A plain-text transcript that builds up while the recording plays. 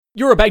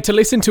You're about to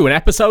listen to an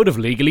episode of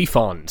Legally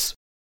Fond.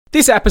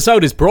 This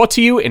episode is brought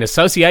to you in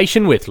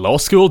association with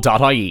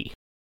lawschool.ie.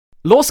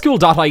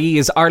 Lawschool.ie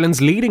is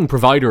Ireland's leading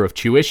provider of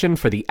tuition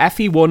for the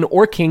FE1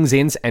 or King's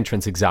Inns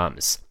entrance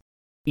exams.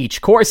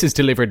 Each course is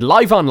delivered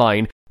live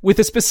online with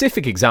a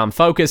specific exam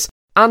focus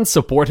and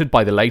supported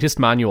by the latest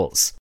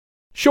manuals.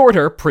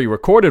 Shorter,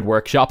 pre-recorded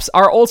workshops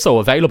are also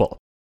available,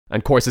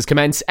 and courses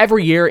commence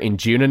every year in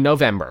June and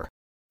November.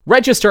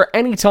 Register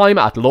anytime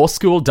at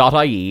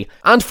lawschool.ie,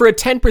 and for a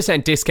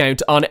 10%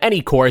 discount on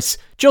any course,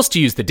 just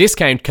use the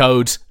discount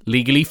code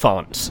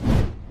LegallyFond.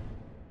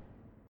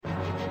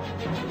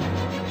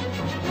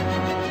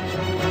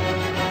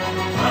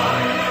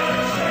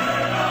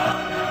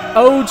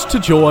 Ode to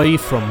Joy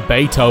from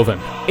Beethoven.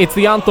 It's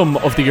the anthem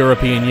of the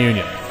European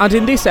Union. And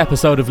in this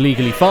episode of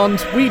Legally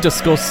Fond, we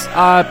discuss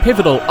a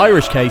pivotal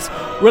Irish case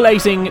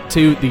relating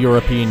to the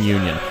European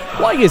Union.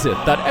 Why is it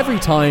that every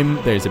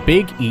time there's a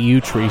big EU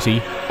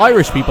treaty,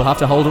 Irish people have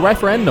to hold a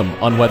referendum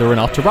on whether or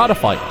not to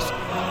ratify it?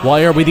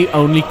 Why are we the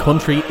only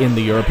country in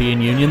the European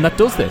Union that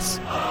does this?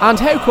 And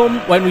how come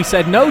when we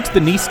said no to the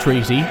Nice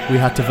Treaty, we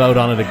had to vote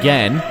on it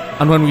again,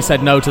 and when we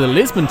said no to the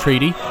Lisbon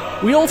Treaty,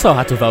 we also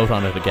had to vote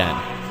on it again?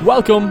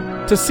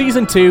 Welcome to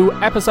Season 2,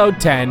 Episode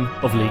 10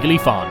 of Legally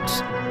Fond.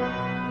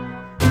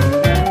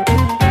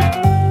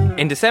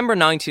 In December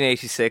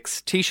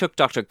 1986, Taoiseach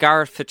Dr.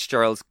 Garret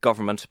FitzGerald's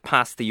government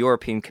passed the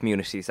European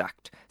Communities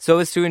Act so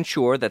as to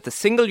ensure that the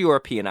Single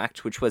European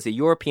Act, which was a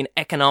European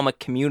Economic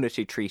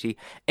Community Treaty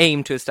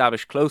aimed to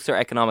establish closer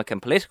economic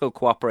and political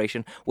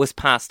cooperation, was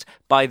passed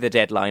by the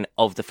deadline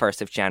of the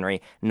 1st of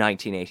January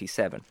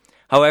 1987.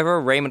 However,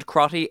 Raymond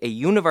Crotty, a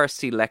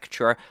university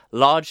lecturer,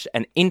 lodged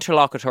an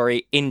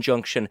interlocutory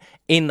injunction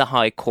in the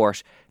High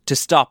Court to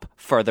stop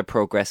further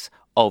progress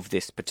of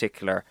this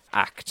particular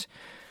act.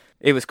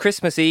 It was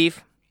Christmas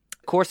Eve.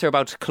 Of course, they're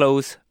about to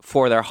close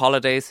for their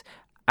holidays,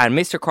 and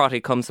Mr. Crotty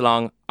comes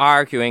along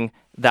arguing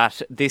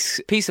that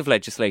this piece of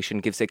legislation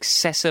gives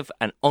excessive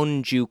and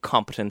undue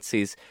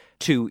competencies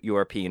to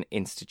European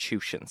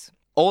institutions.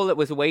 All that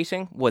was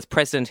awaiting was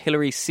President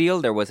Hillary's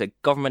seal. There was a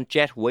government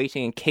jet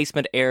waiting in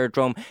Casement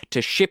Aerodrome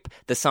to ship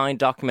the signed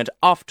document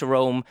off to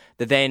Rome,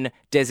 the then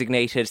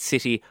designated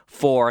city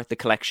for the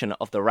collection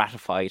of the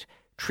ratified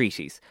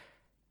treaties.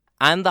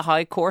 And the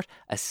High Court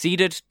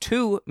acceded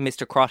to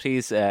Mr.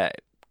 Crotty's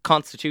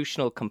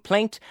constitutional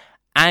complaint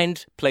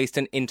and placed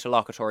an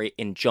interlocutory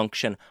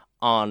injunction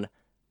on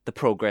the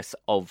progress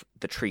of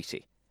the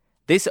treaty.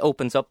 This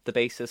opens up the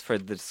basis for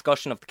the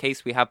discussion of the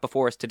case we have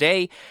before us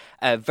today,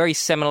 a very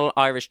seminal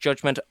Irish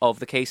judgment of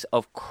the case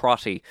of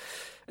Crotty.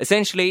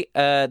 Essentially,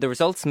 the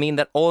results mean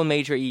that all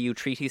major EU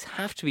treaties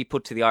have to be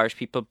put to the Irish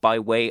people by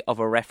way of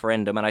a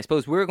referendum. And I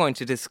suppose we're going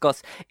to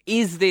discuss,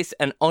 is this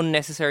an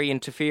unnecessary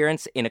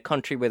interference in a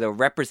country with a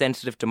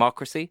representative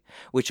democracy,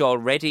 which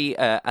already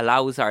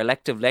allows our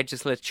elective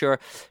legislature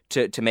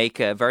to make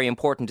very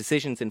important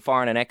decisions in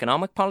foreign and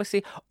economic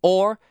policy?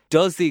 Or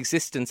does the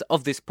existence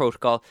of this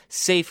protocol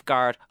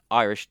safeguard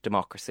Irish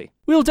democracy?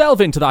 We'll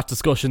delve into that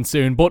discussion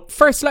soon, but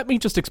first let me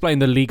just explain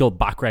the legal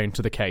background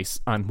to the case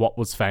and what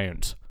was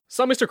found.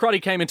 So Mr. Crotty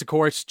came into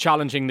court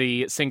challenging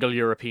the Single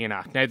European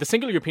Act. Now, the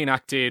Single European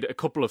Act did a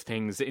couple of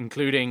things,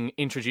 including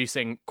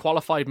introducing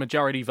qualified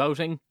majority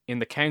voting in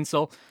the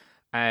council,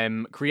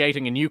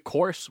 creating a new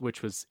court,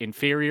 which was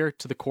inferior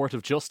to the Court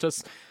of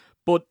Justice.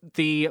 But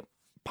the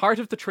part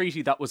of the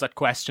treaty that was at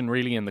question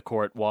really in the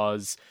court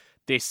was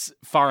this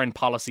foreign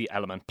policy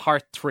element,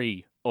 Part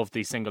 3 of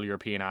the Single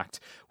European Act,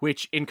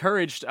 which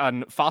encouraged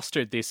and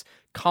fostered this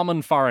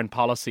common foreign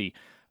policy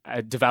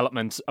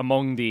development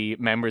among the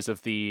members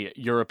of the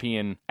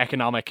European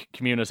Economic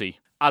Community,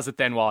 as it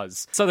then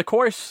was. So the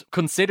court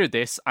considered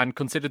this and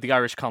considered the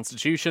Irish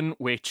Constitution,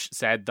 which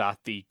said that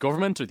the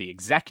government or the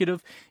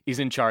executive is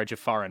in charge of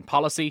foreign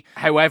policy.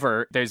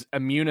 However, there's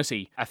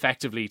immunity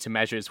effectively to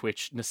measures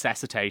which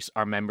necessitate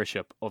our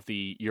membership of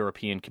the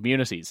European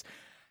communities.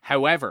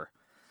 However,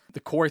 the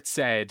court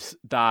said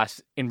that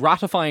in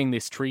ratifying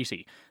this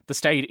treaty, the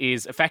state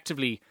is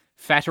effectively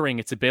fettering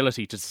its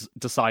ability to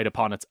decide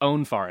upon its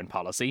own foreign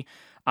policy,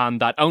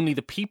 and that only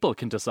the people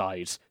can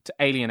decide to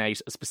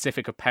alienate a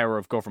specific power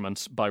of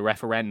government by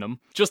referendum.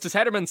 Justice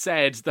Hederman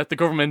said that the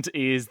government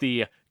is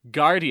the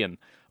guardian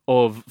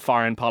of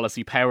foreign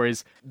policy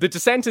powers. The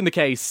dissent in the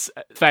case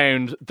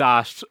found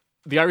that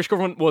the Irish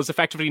government was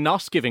effectively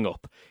not giving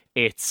up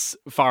its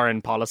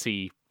foreign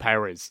policy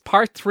powers.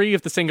 Part 3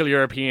 of the Single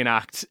European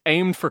Act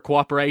aimed for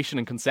cooperation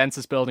and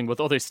consensus building with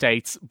other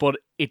states, but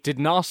it did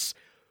not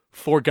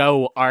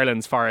forego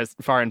Ireland's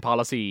foreign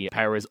policy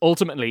powers.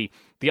 Ultimately,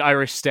 the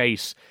Irish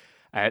state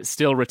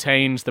still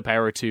retained the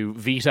power to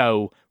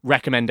veto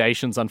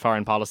recommendations on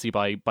foreign policy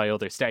by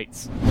other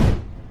states.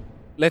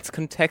 Let's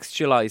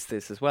contextualise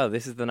this as well.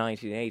 This is the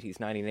 1980s,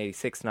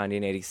 1986,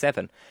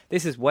 1987.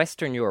 This is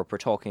Western Europe we're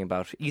talking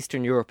about.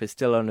 Eastern Europe is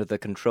still under the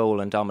control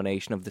and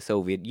domination of the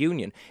Soviet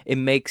Union. It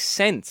makes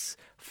sense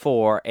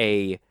for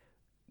a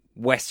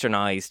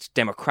westernised,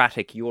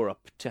 democratic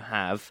Europe to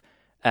have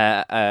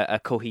a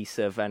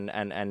cohesive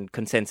and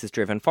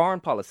consensus-driven foreign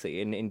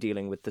policy in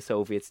dealing with the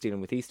Soviets,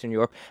 dealing with Eastern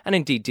Europe, and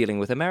indeed dealing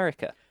with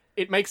America.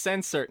 It makes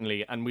sense,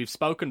 certainly, and we've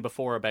spoken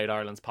before about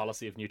Ireland's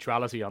policy of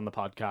neutrality on the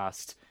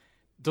podcast.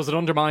 Does it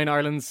undermine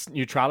Ireland's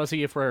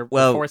neutrality if we're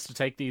forced to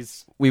take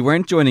these? We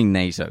weren't joining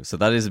NATO, so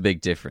that is a big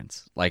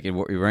difference. Like, we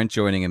weren't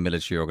joining a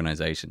military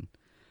organisation.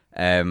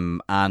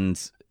 And,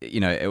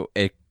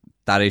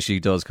 that issue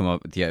does come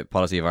up, the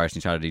policy of Irish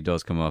neutrality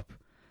does come up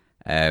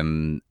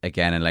again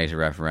in later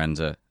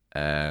referenda.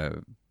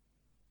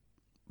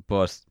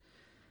 But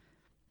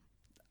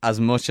as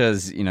much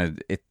as,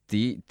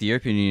 the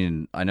European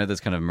Union, I know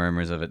there's kind of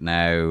murmurs of it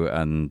now,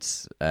 and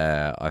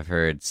I've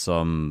heard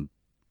some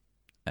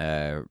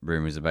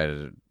rumours about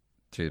it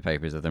through the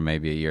papers that there may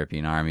be a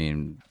European army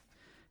and,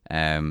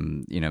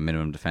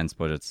 minimum defence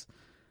budgets.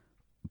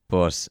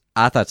 But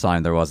at that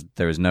time, there was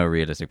no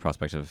realistic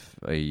prospect of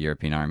a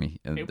European army.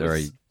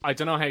 I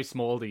don't know how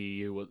small the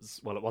EU was.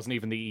 Well, it wasn't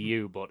even the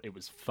EU, but it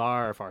was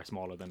far, far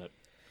smaller than it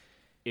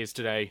is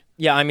today.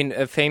 Yeah, I mean,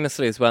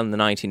 famously as well in the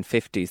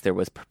 1950s, there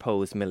was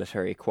proposed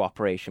military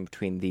cooperation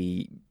between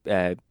the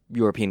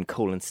European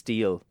coal and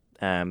steel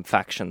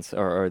factions,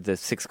 or the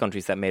 6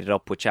 countries that made it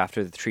up, which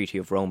after the Treaty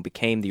of Rome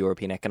became the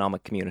European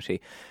Economic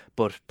Community.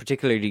 But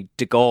particularly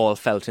de Gaulle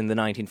felt in the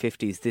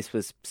 1950s this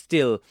was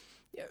still,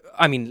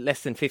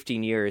 less than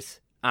 15 years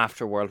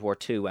after World War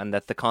II, and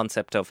that the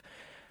concept of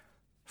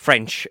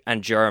French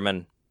and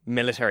German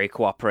military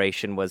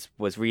cooperation was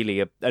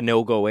really a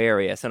no-go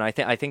area. And I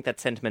think that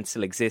sentiment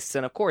still exists.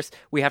 And of course,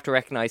 we have to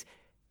recognise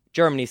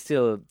Germany's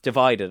still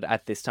divided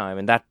at this time,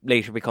 and that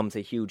later becomes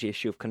a huge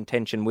issue of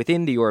contention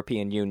within the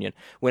European Union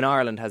when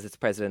Ireland has its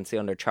presidency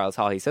under Charles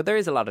Haughey. So there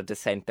is a lot of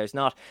dissent. There's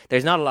not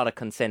a lot of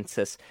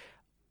consensus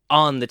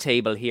on the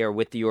table here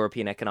with the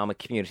European Economic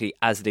Community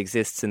as it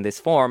exists in this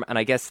form. And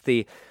I guess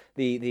the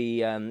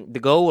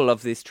goal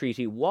of this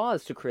treaty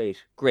was to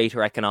create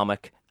greater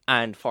economic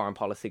and foreign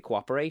policy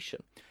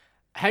cooperation.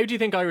 How do you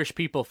think Irish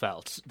people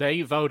felt?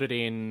 They voted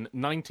in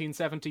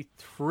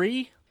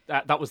 1973.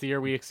 That was the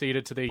year we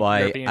acceded to the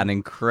European... By an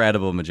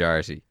incredible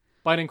majority.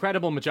 By an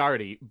incredible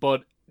majority.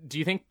 But do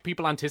you think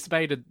people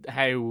anticipated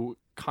how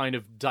kind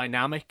of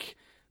dynamic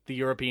the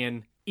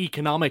European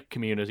Economic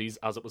Communities,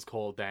 as it was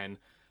called then,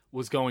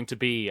 was going to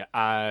be?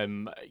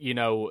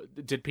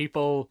 Did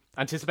people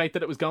anticipate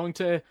that it was going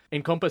to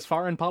encompass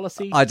foreign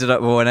policy? I don't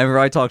know. Whenever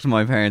I talk to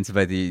my parents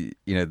about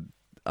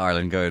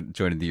Ireland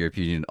joining the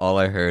European Union, all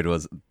I heard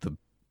was the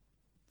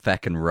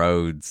feckin'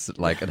 roads,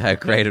 and how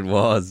great it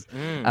was.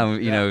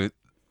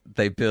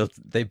 They built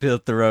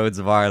the roads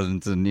of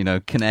Ireland and,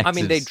 connected. I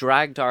mean, they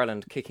dragged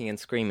Ireland kicking and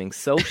screaming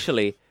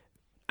socially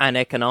and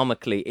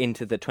economically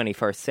into the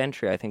 21st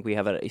century. I think we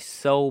have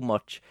so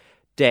much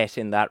debt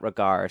in that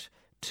regard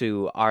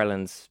to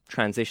Ireland's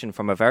transition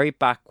from a very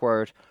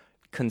backward,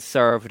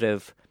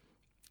 conservative,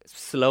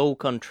 slow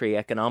country,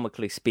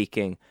 economically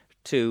speaking,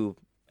 to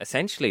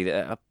essentially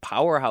a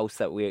powerhouse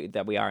that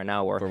we are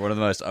now. We're one of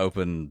the most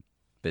open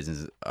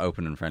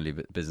and friendly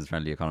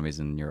business-friendly economies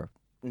in Europe.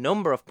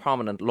 Number of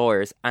prominent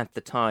lawyers at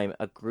the time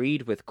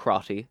agreed with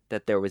Crotty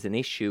that there was an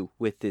issue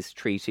with this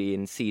treaty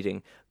in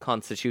ceding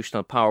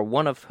constitutional power.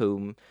 One of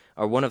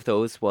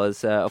those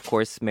was, of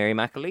course, Mary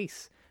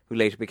McAleese, who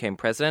later became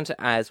president,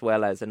 as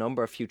well as a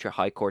number of future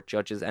High Court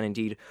judges, and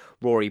indeed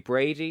Rory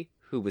Brady,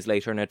 who was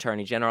later an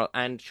Attorney General,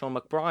 and Sean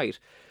McBride.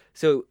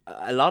 So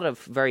a lot of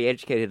very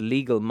educated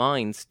legal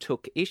minds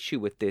took issue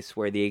with this,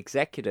 where the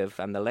executive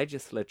and the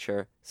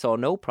legislature saw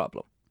no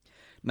problem.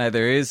 Now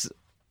there is...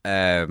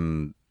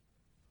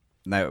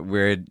 Now,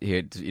 we're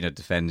here,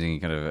 defending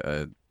kind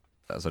of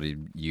a sort of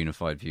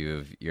unified view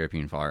of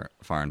European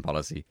foreign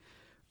policy,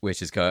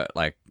 which is kind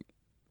of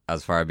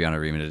as far beyond a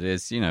remit it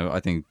is. I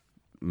think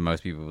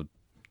most people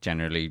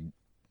generally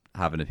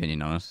have an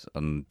opinion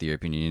on the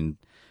European Union.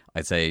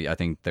 I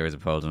think there was a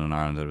poll done in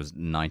Ireland that was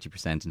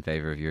 90% in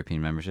favour of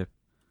European membership,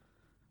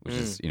 which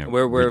is,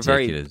 we're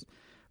ridiculous.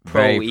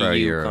 Very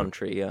pro-EU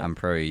country, yeah. And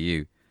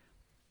pro-EU.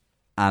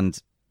 And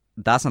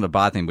that's not a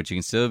bad thing, but you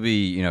can still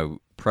be,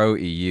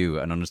 pro-EU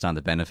and understand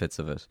the benefits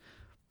of it,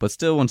 but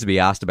still want to be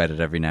asked about it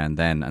every now and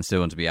then, and still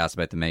want to be asked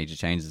about the major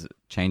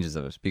changes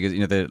of it. Because,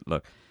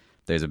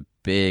 there's a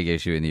big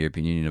issue in the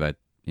European Union about,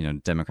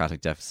 democratic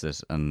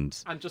deficit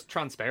and just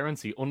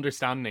transparency,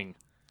 understanding.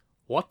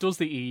 What does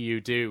the EU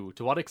do?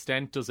 To what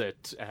extent does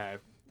it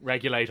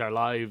regulate our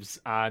lives?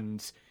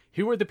 And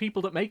who are the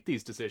people that make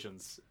these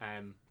decisions?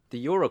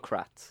 The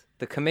Eurocrats,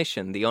 the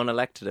Commission, the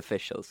unelected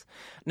officials.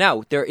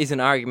 Now, there is an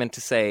argument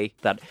to say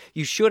that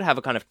you should have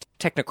a kind of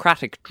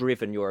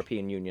technocratic-driven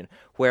European Union,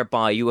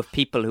 whereby you have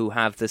people who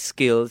have the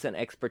skills and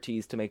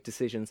expertise to make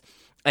decisions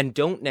and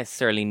don't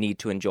necessarily need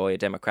to enjoy a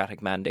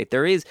democratic mandate.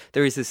 There is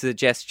a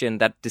suggestion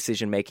that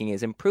decision-making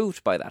is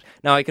improved by that.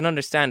 Now, I can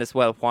understand as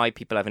well why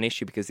people have an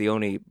issue, because the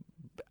only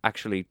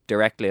actually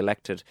directly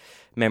elected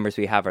members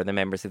we have are the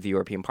members of the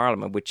European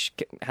Parliament, which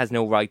has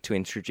no right to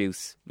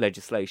introduce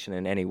legislation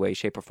in any way,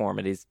 shape or form.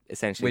 It is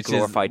essentially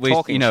glorified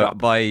talking shop.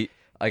 By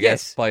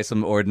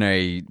some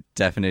ordinary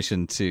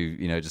definition, to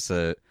just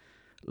a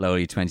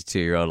lowly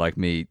 22-year-old like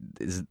me,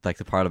 is like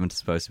the Parliament is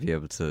supposed to be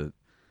able to,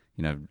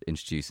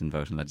 introduce and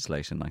vote on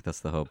legislation. Like, that's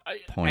the whole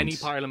point. Any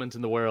parliament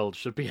in the world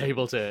should be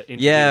able to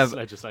introduce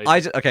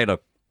legislation. Okay,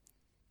 look,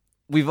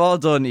 we've all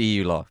done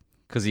EU law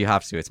because you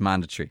have to. It's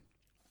mandatory.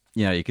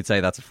 You could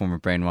say that's a form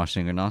of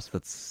brainwashing or not.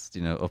 That's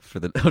up to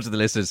the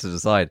listeners to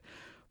decide.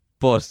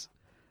 But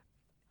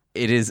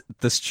it is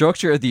the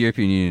structure of the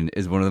European Union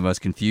is one of the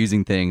most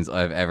confusing things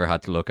I've ever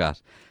had to look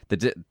at.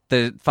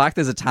 The fact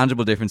there's a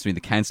tangible difference between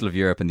the Council of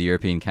Europe and the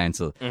European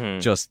Council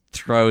just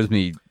throws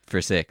me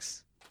for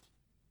six.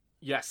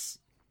 Yes.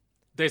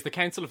 There's the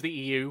Council of the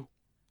EU,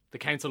 the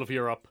Council of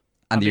Europe,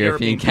 and the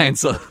European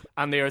Council.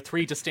 And they are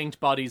three distinct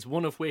bodies,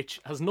 one of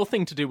which has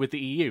nothing to do with the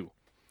EU.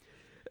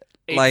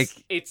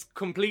 It's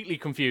completely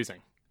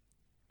confusing.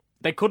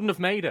 They couldn't have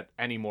made it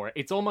anymore.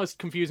 It's almost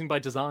confusing by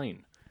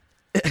design.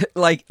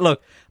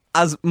 Look,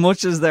 as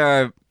much as there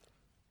are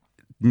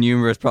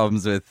numerous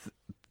problems with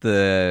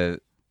the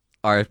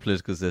Irish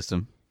political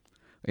system,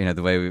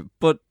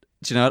 but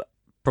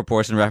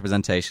proportional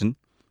representation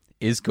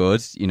is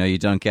good. You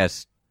don't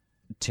get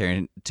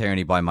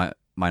tyranny by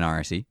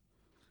minority.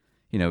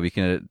 We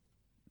can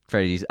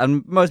fairly easy,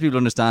 and most people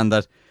understand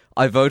that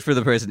I vote for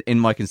the person in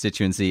my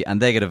constituency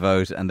and they get a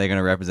vote and they're going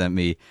to represent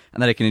me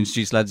and then they can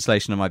introduce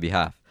legislation on my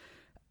behalf.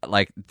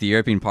 Like the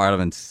European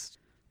Parliament,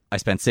 I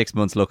spent 6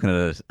 months looking at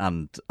it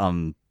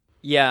and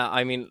yeah,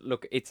 I mean,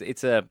 look,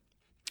 it's a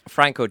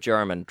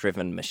Franco-German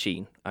driven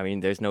machine. I mean,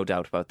 there's no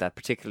doubt about that,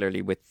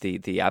 particularly with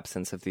the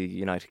absence of the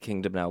United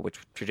Kingdom now, which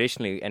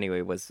traditionally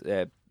anyway was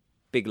a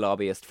big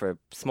lobbyist for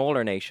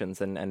smaller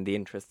nations and the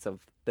interests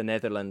of the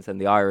Netherlands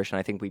and the Irish, and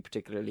I think we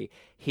particularly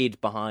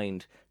hid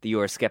behind the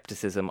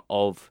Euroscepticism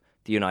of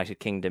the United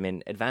Kingdom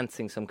in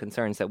advancing some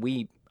concerns that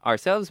we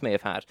ourselves may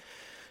have had.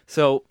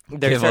 So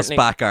give us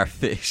back our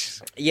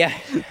fish. Yeah,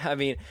 I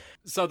mean...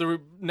 So the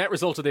net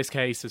result of this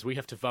case is we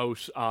have to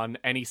vote on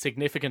any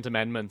significant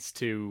amendments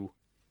to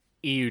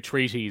EU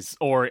treaties,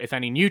 or if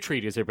any new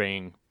treaties are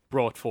being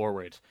brought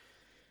forward.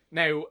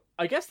 Now,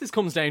 I guess this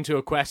comes down to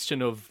a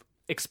question of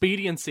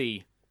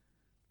expediency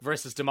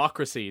versus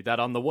democracy,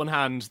 that on the one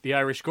hand, the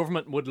Irish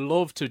government would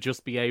love to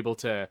just be able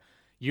to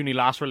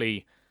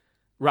unilaterally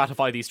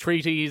ratify these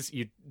treaties.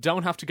 You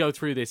don't have to go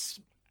through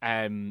this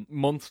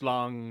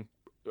month-long,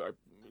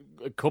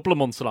 a couple of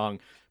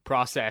months-long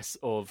process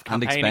of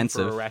campaigning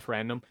for a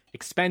referendum.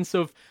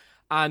 Expensive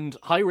and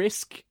high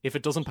risk if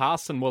it doesn't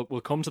pass, and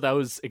we'll come to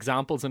those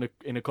examples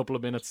in a couple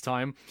of minutes'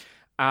 time.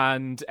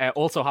 And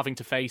also having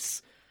to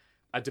face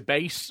a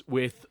debate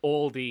with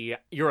all the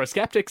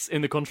Eurosceptics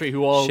in the country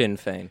who all Sinn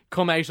Féin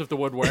come out of the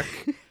woodwork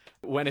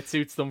when it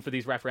suits them for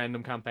these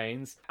referendum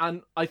campaigns.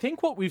 And I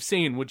think what we've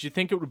seen, would you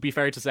think it would be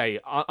fair to say,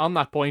 on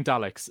that point,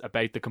 Alex,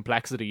 about the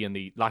complexity and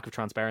the lack of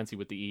transparency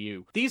with the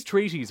EU, these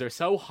treaties are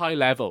so high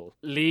level,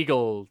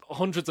 legal,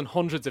 hundreds and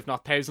hundreds, if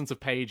not thousands of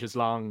pages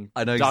long.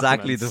 I know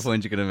exactly the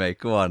point you're going to make.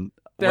 Go on.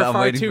 They're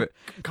far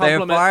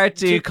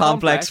too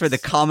complex for the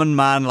common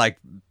man like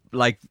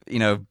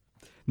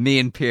me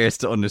and Pierce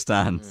to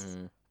understand.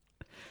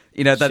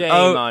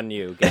 Shame on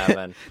you,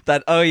 Gavin.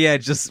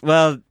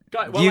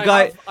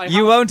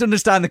 You won't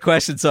understand the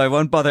question, so I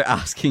won't bother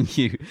asking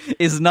you.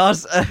 Is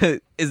not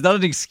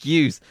an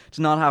excuse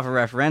to not have a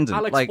referendum.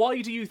 Alex,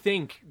 why do you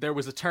think there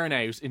was a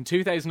turnout in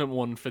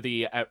 2001 for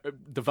the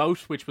vote,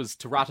 which was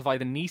to ratify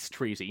the Nice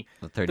Treaty?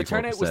 34%. The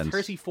turnout was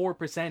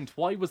 34%.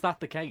 Why was that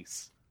the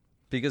case?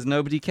 Because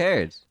nobody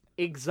cared.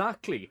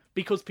 Exactly,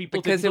 because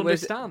people didn't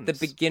understand. The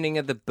beginning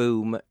of the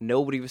boom,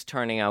 nobody was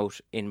turning out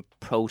in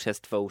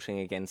protest voting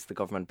against the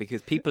government,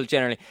 because people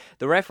generally...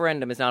 The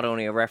referendum is not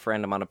only a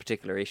referendum on a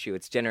particular issue,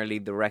 it's generally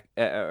the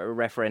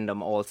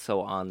referendum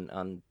also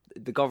on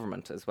the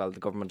government as well,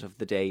 the government of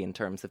the day, in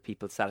terms of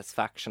people's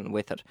satisfaction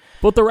with it.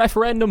 But the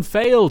referendum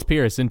failed,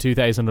 Pierce, in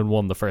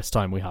 2001, the first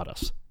time we had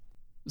it.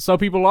 So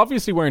people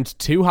obviously weren't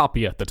too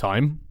happy at the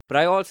time. But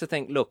I also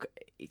think, look,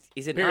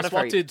 is it Pierce, not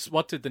a very...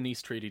 what did the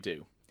Nice Treaty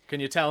do? Can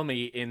you tell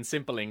me in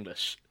simple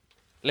English?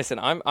 Listen,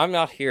 I'm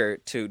not here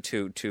to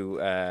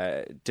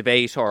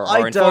debate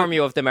or inform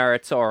you of the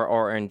merits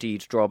or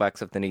indeed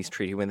drawbacks of the Nice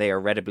Treaty when they are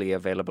readily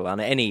available on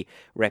any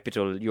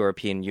reputable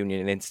European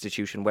Union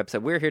institution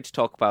website. We're here to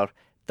talk about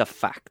the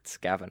facts,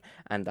 Gavin.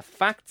 And the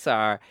facts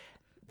are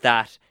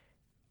that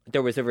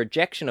there was a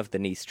rejection of the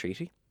Nice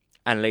Treaty,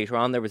 and later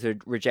on there was a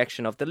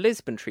rejection of the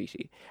Lisbon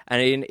Treaty.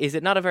 And is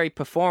it not a very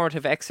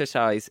performative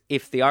exercise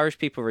if the Irish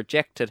people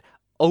rejected,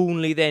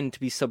 only then to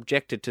be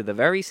subjected to the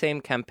very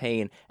same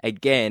campaign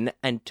again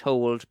and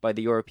told by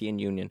the European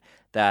Union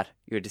that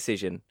your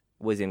decision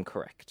was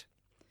incorrect?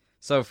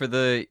 So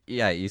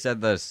you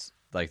said that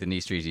like the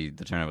Nice Treaty,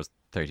 the turnout was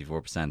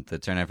 34%. The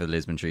turnout for the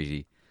Lisbon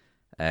Treaty,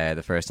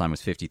 the first time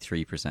was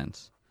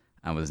 53%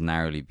 and was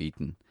narrowly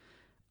beaten.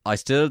 I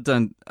still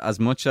don't,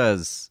 as much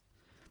as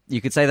you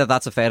could say that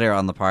that's a failure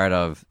on the part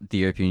of the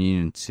European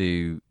Union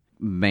to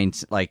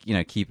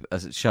keep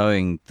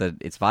showing that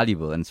it's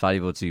valuable and it's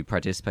valuable to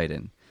participate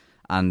in.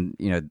 And,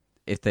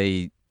 if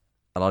a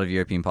lot of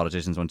European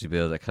politicians want to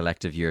build a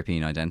collective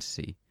European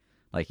identity,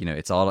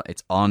 it's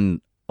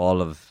on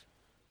all of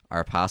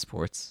our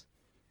passports,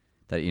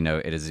 that, you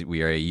know,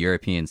 we are a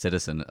European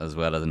citizen as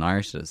well as an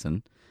Irish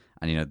citizen.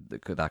 And, you know,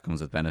 that comes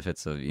with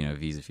benefits of, you know,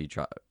 visa-free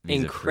travel.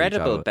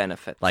 Incredible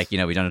benefits. Like, you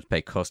know, we don't have to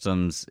pay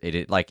customs.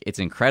 It's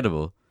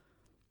incredible.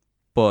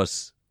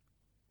 But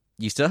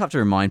you still have to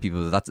remind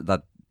people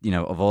that, you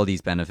know, of all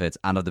these benefits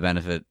and of the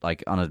benefit,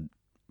 like,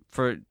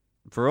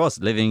 for us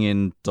living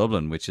in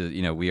Dublin, which is,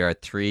 you know, we are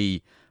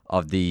 3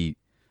 of the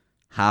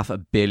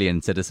 500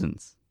 million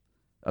citizens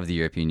of the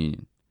European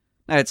Union.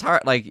 Now, it's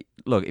hard, like,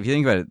 look, if you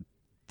think about it,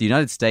 the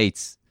United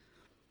States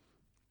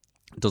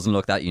doesn't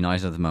look that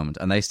united at the moment,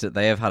 and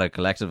they have had a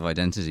collective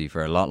identity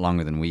for a lot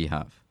longer than we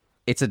have.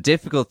 It's a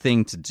difficult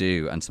thing to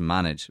do and to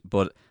manage,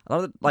 but a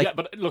lot of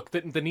but look,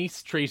 the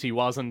Nice Treaty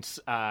wasn't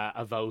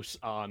a vote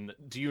on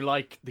do you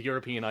like the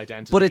European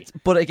identity.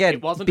 But again,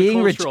 it wasn't being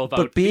a cultural vote.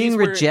 But being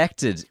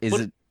rejected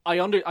is I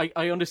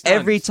understand.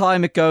 Every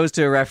time it goes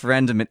to a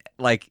referendum,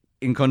 like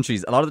in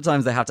countries, a lot of the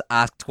times they have to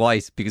ask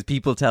twice because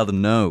people tell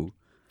them no.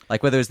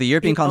 Like whether it's the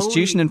European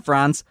Constitution in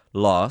France,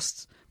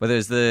 lost. Whether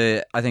it's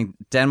I think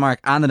Denmark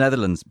and the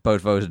Netherlands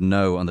both voted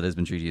no on the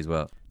Lisbon Treaty as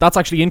well. That's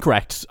actually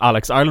incorrect,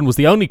 Alex. Ireland was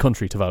the only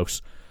country to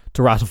vote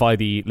to ratify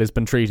the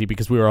Lisbon Treaty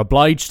because we were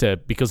obliged to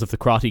because of the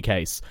Crotty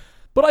case.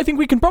 But I think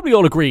we can probably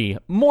all agree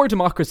more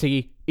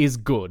democracy is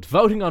good.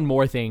 Voting on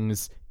more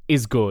things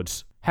is good.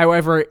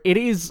 However, it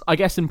is, I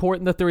guess,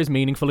 important that there is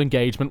meaningful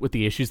engagement with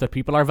the issues that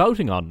people are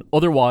voting on.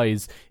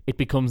 Otherwise, it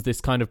becomes this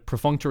kind of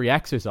perfunctory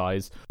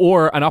exercise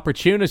or an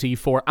opportunity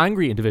for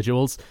angry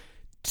individuals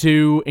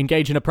to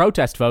engage in a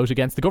protest vote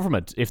against the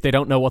government if they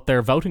don't know what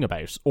they're voting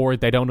about or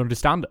they don't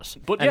understand it.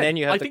 But and then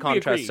you have the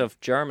contrast of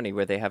Germany,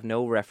 where they have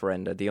no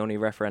referenda. The only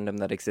referendum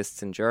that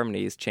exists in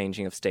Germany is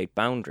changing of state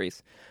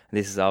boundaries. And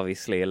this is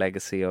obviously a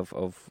legacy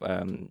of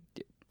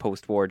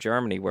post-war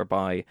Germany,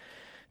 whereby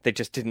they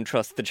just didn't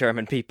trust the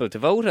German people to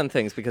vote on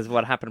things because of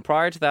what happened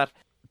prior to that.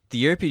 The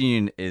European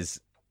Union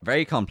is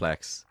very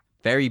complex,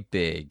 very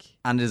big,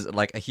 and is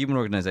like a human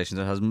organisation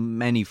that has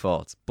many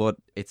faults, but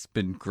it's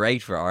been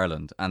great for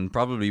Ireland and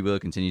probably will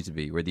continue to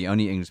be. We're the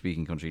only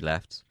English-speaking country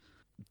left.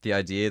 The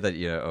idea that,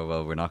 you know, oh,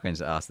 well, we're not going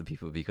to ask the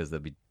people because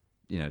they'll be,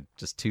 you know,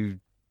 just too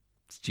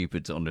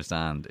stupid to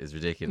understand is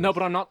ridiculous. No,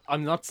 but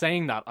I'm not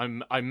saying that.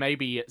 I'm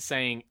maybe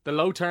saying the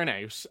low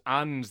turnout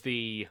and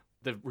the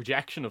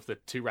rejection of the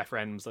 2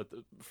 referendums at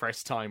the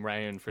first time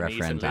round for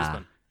Nice and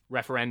Lisbon.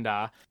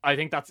 Referenda. I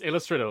think that's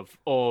illustrative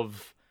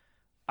of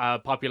a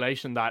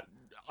population that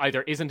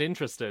either isn't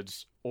interested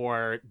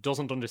or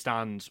doesn't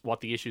understand what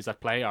the issues at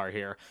play are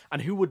here.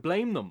 And who would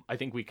blame them? I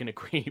think we can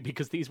agree,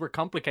 because these were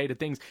complicated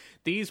things.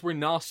 These were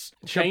not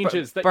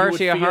changes that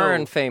Bertie you would Ahern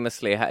feel...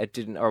 famously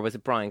didn't, or was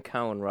it Brian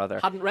Cowen rather?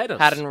 Hadn't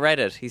read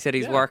it. He said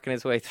he's working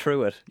his way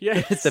through it.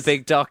 Yes. It's a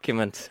big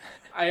document.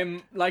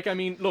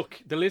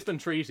 Look, the Lisbon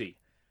Treaty,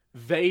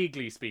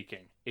 vaguely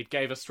speaking, it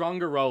gave a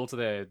stronger role to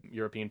the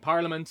European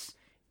Parliament.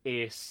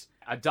 It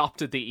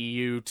adopted the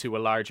EU to a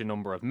larger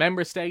number of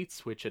member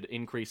states, which had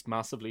increased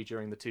massively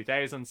during the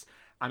 2000s,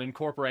 and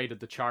incorporated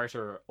the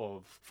Charter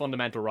of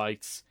Fundamental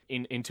Rights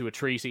into a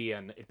treaty,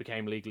 and it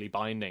became legally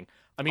binding.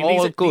 I mean,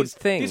 things.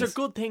 These are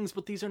good things,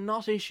 but these are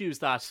not issues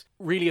that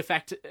really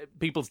affect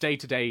people's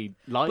day-to-day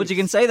lives. But you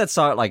can say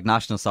that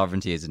national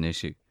sovereignty is an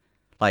issue.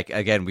 Like,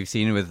 again, we've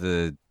seen it with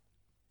the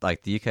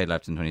UK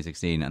left in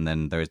 2016, and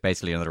then there was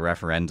basically another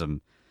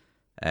referendum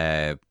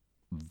via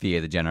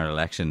the general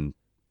election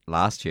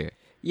last year.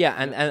 Yeah,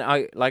 and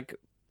I like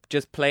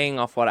just playing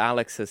off what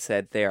Alex has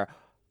said there.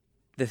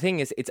 The thing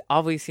is, it's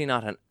obviously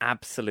not an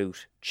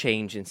absolute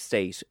change in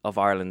state of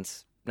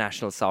Ireland's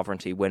national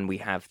sovereignty when we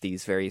have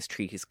these various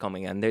treaties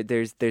coming in.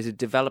 There's a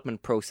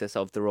development process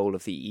of the role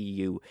of the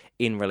EU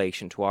in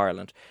relation to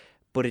Ireland.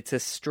 But it's a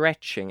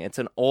stretching, it's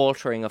an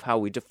altering of how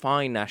we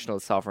define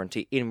national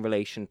sovereignty in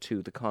relation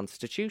to the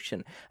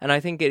Constitution. And I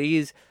think it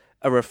is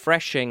a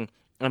refreshing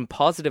and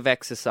positive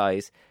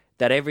exercise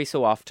that every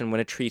so often when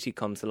a treaty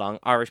comes along,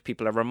 Irish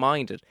people are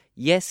reminded,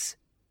 yes,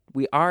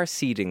 we are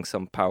ceding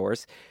some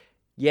powers,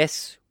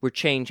 yes, we're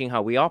changing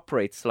how we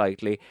operate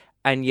slightly,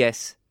 and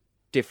yes,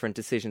 different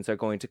decisions are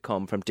going to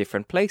come from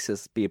different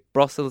places, be it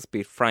Brussels,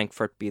 be it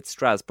Frankfurt, be it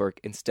Strasbourg,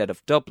 instead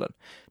of Dublin.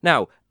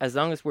 Now, as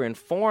long as we're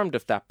informed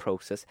of that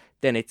process,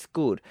 then it's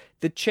good.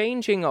 The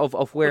changing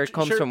of where it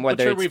comes from,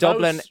 whether it's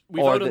Dublin we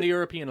vote on the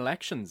European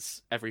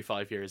elections every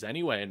 5 years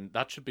anyway, and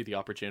that should be the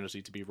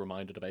opportunity to be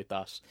reminded about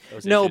that.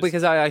 No,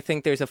 because I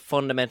think there's a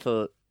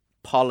fundamental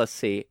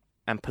policy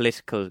and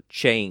political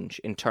change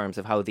in terms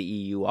of how the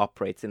EU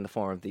operates in the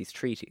form of these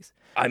treaties.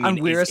 I mean,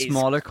 and we're a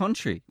smaller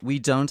country. We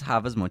don't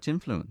have as much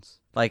influence.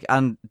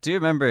 And do you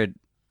remember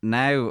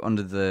now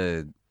under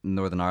the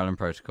Northern Ireland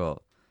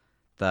Protocol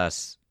that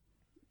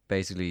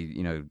basically,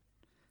 you know,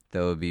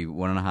 there will be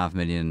 1.5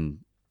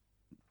 million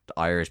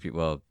Irish people,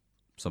 well,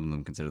 some of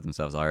them consider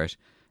themselves Irish,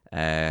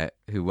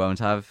 who won't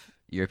have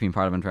European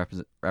Parliament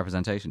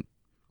representation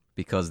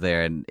because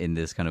they're in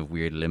this kind of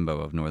weird limbo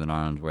of Northern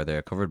Ireland where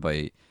they're covered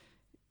by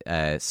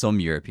some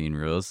European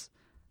rules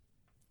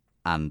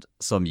and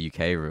some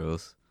UK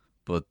rules,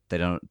 but they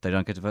don't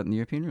get to vote in the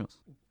European rules.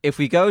 If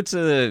we go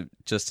to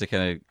just to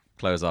kind of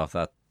close off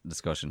that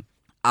discussion,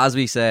 as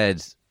we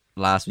said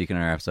last week in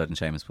our episode in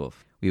Seamus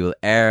Puff. We will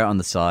err on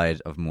the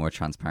side of more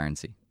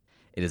transparency.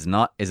 Is it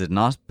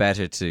not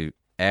better to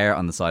err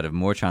on the side of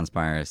more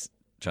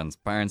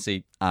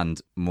transparency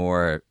and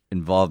more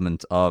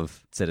involvement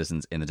of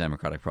citizens in the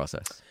democratic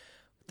process?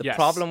 The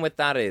problem with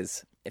that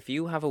is, if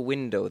you have a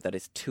window that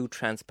is too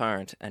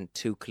transparent and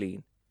too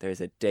clean,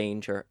 there's a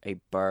danger a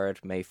bird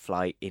may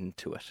fly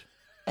into it.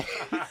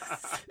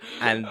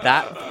 And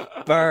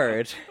that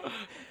bird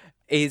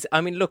is,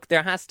 I mean, look,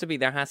 there has to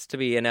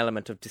be an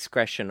element of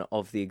discretion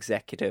of the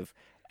executive,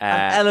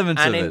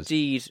 and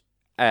indeed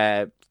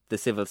the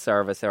civil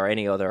service or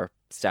any other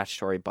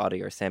statutory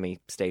body or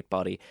semi-state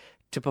body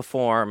to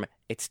perform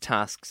its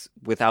tasks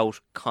without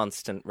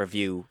constant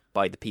review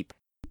by the people.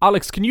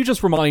 Alex, can you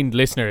just remind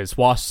listeners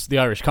what the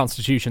Irish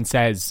Constitution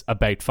says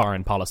about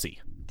foreign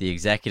policy? The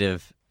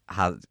executive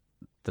has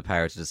the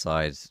power to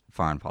decide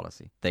foreign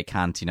policy. They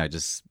can't,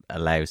 just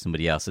allow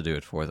somebody else to do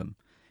it for them.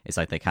 It's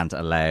like they can't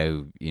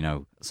allow,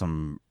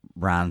 some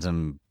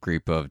random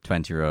group of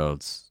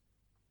 20-year-olds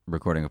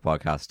recording a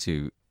podcast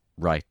to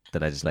write the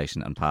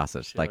legislation and pass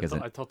it. I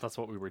thought that's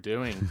what we were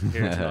doing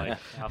here tonight.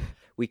 Yeah.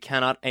 We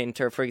cannot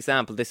enter, for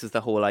example, this is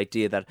the whole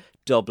idea that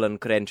Dublin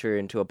could enter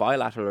into a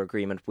bilateral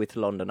agreement with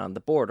London on the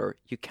border.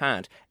 You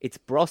can't. It's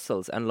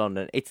Brussels and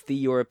London. It's the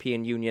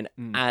European Union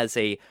as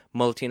a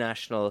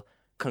multinational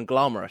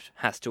conglomerate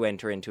has to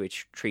enter into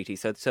its treaty.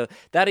 So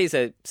that is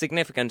a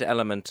significant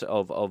element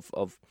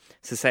of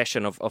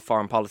secession of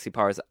foreign policy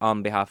powers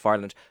on behalf of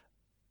Ireland.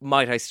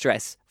 Might I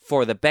stress,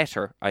 for the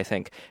better, I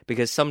think,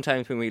 because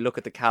sometimes when we look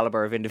at the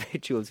calibre of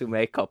individuals who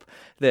make up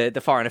the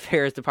Foreign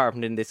Affairs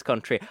Department in this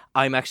country,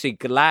 I'm actually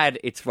glad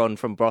it's run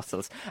from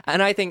Brussels.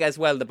 And I think as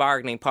well the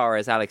bargaining power,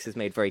 as Alex has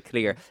made very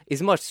clear,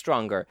 is much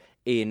stronger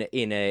in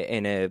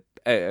a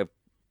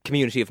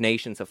community of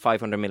nations of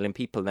 500 million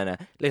people than a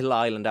little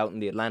island out in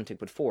the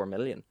Atlantic with 4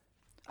 million.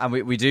 And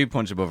we do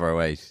punch above our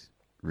weight,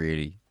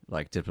 really,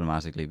 like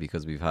diplomatically,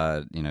 because we've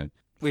had,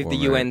 we have the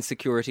UN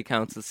Security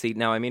Council seat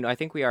now. I mean, I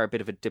think we are a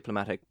bit of a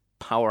diplomatic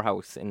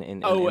powerhouse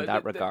in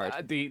that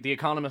regard. The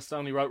Economist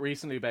only wrote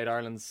recently about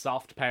Ireland's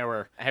soft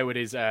power, how it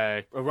is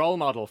a role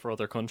model for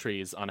other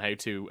countries on how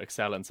to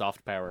excel in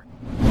soft power.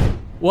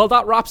 Well,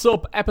 that wraps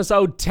up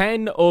episode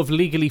 10 of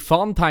Legally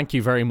Fun. Thank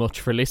you very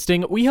much for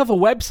listening. We have a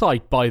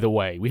website, by the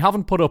way. We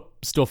haven't put up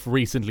stuff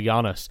recently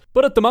on it.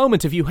 But at the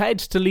moment, if you head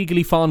to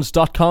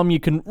legallyfond.com, you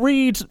can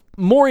read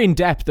more in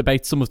depth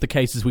about some of the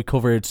cases we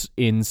covered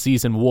in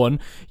season 1.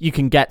 You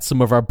can get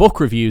some of our book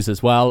reviews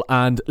as well,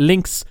 and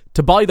links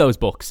to buy those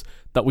books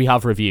that we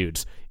have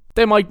reviewed.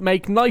 They might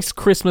make nice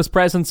Christmas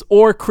presents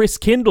or Chris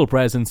Kindle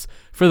presents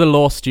for the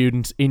law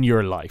student in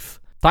your life.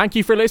 Thank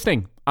you for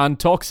listening, and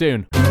talk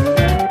soon.